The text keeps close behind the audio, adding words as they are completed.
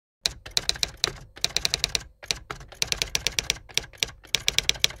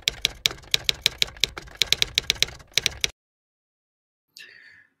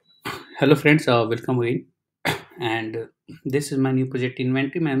Hello friends, welcome again. And this is my new project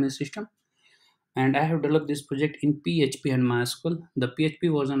inventory management system. And I have developed this project in PHP and MySQL. The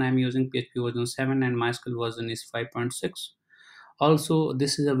PHP version I am using PHP version 7 and MySQL version is 5.6. Also,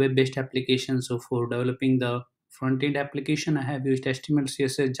 this is a web-based application. So for developing the front-end application, I have used HTML,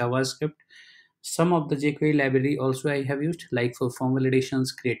 CSS, JavaScript. Some of the jQuery library also I have used, like for form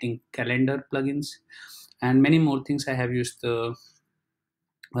validations, creating calendar plugins, and many more things. I have used the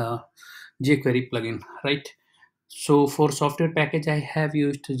uh, jQuery plugin, right? So for software package, I have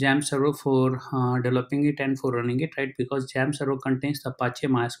used Jam Server for developing it and for running it, right? Because Jam Server contains the Apache,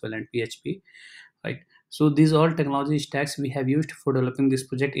 MySQL, and PHP, right? So these all technology stacks we have used for developing this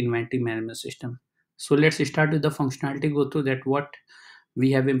project inventory management system. So let's start with the functionality. Go through that what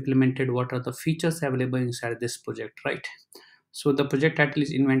we have implemented, what are the features available inside this project, right? So the project title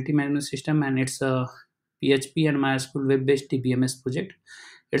is inventory management system, and it's a PHP and MySQL web-based DBMS project.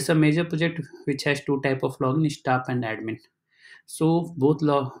 It's a major project which has two type of login: staff and admin. So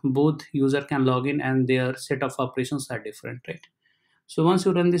both user can log in and their set of operations are different, right? So once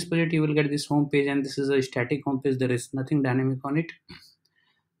you run this project, you will get this home page, and this is a static home page. There is nothing dynamic on it.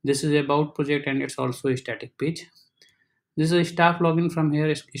 This is about project, and it's also a static page. This is a staff login. From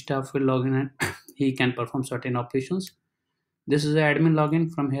here, staff will log in and he can perform certain operations. This is the admin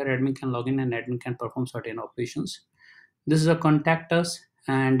login. From here, admin can log in and admin can perform certain operations. This is a contact us,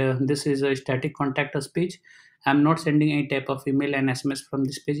 and this is a static contact us page. I'm not sending any type of email and SMS from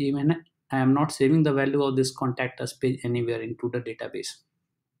this page. Even I am not saving the value of this contact us page anywhere into the database.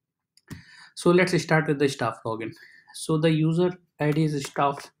 So let's start with the staff login. So the user ID is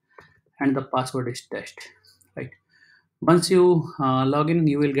staff and the password is test, right? Once you log in,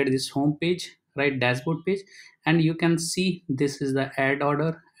 you will get this home page, right? Dashboard page, and you can see this is the add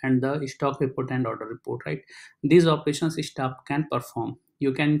order and the stock report and order report, right? These operations staff can perform.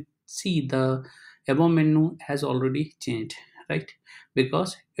 You can see the above menu has already changed, right?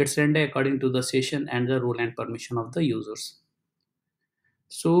 Because it's rendered according to the session and the role and permission of the users.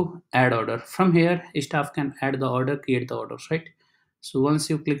 So add order. From here, staff can add the order, create the orders, right? So once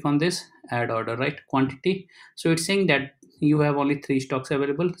you click on this add order, right, quantity, so it's saying that you have only three stocks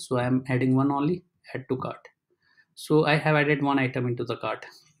available, so I am adding one only. Add to cart. So I have added one item into the cart.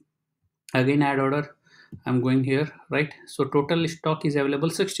 Again add order. I'm going here, right? So total stock is available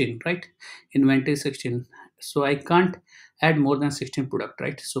 16, right? Inventory 16. So I can't add more than 16 product,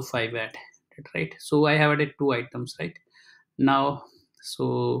 right? So 5 add, right? So I have added two items, right? Now,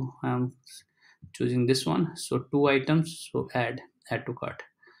 so I'm choosing this one. So two items, so add to cart,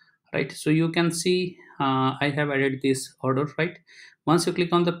 right? So you can see I have added this order, right? Once you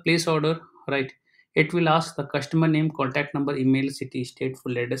click on the place order, right, it will ask the customer name, contact number, email, city, state,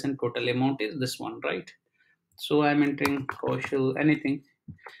 full address, and total amount is this one, right? So I'm entering Kaushal, anything.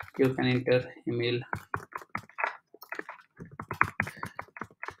 You can enter email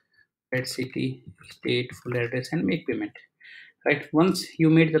at city, state, full address, and make payment, right? Once you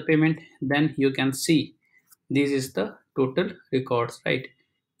made the payment, then you can see this is the total records, right?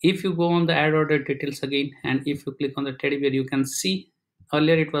 If you go on the add order details again, and if you click on the teddy bear, you can see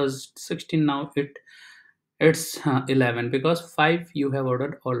earlier it was 16, now it's 11, because 5 you have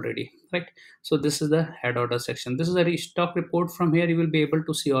ordered already, right? So this is the add order section. This is a stock report. From here you will be able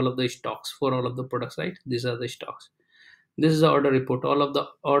to see all of the stocks for all of the products, right? These are the stocks. This is the order report. All of the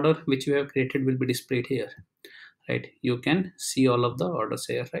order which you have created will be displayed here, right? You can see all of the orders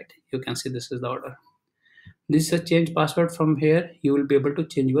here, right? You can see this is the order. This is a change password. From here you will be able to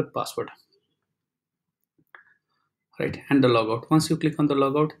change your password, right? And the logout. Once you click on the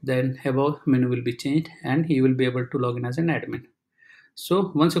logout, then above menu will be changed and you will be able to log in as an admin.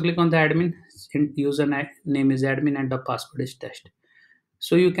 So once you click on the admin, user name is admin and the password is test.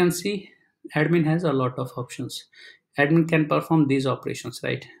 So you can see admin has a lot of options. Admin can perform these operations,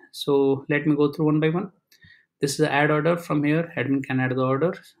 right? So let me go through one by one. This is the add order. From here admin can add the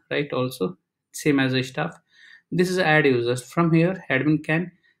order, right? Also same as a staff. This is add users. From here admin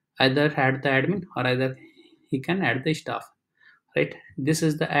can either add the admin or either he can add the staff, right? This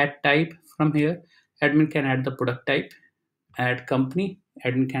is the add type. From here admin can add the product type, add company,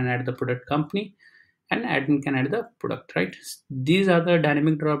 admin can add the product company, and admin can add the product, right? These are the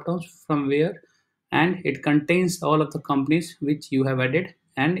dynamic drop downs from where, and it contains all of the companies which you have added,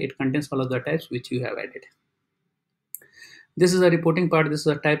 and it contains all of the types which you have added. This is a reporting part. This is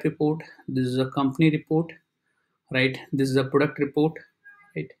a type report. This is a company report, right? This is a product report,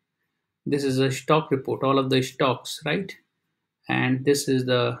 right? This is a stock report, all of the stocks, right? And this is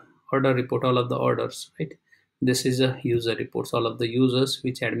the order report, all of the orders, right? This is a user reports, all of the users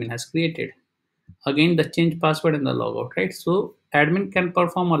which admin has created. Again the change password and the logout, right? So admin can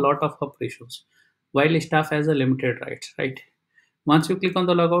perform a lot of operations while staff has a limited rights, right? Once you click on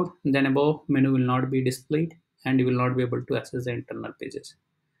the logout, then above menu will not be displayed and you will not be able to access the internal pages.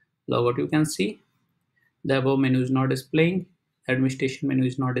 Logout, you can see the above menu is not displaying, administration menu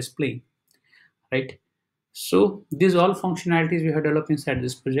is not displaying, right? So these all functionalities we have developed inside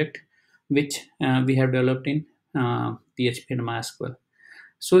this project, which we have developed in PHP and MySQL.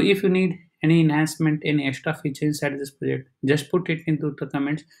 So if you need any enhancement, any extra feature inside this project, just put it into the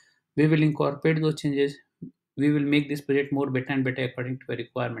comments. We will incorporate those changes. We will make this project more better and better according to the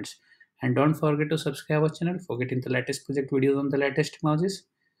requirements. And don't forget to subscribe our channel for getting the latest project videos on the latest technologies.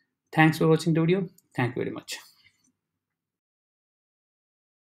 Thanks for watching the video. Thank you very much.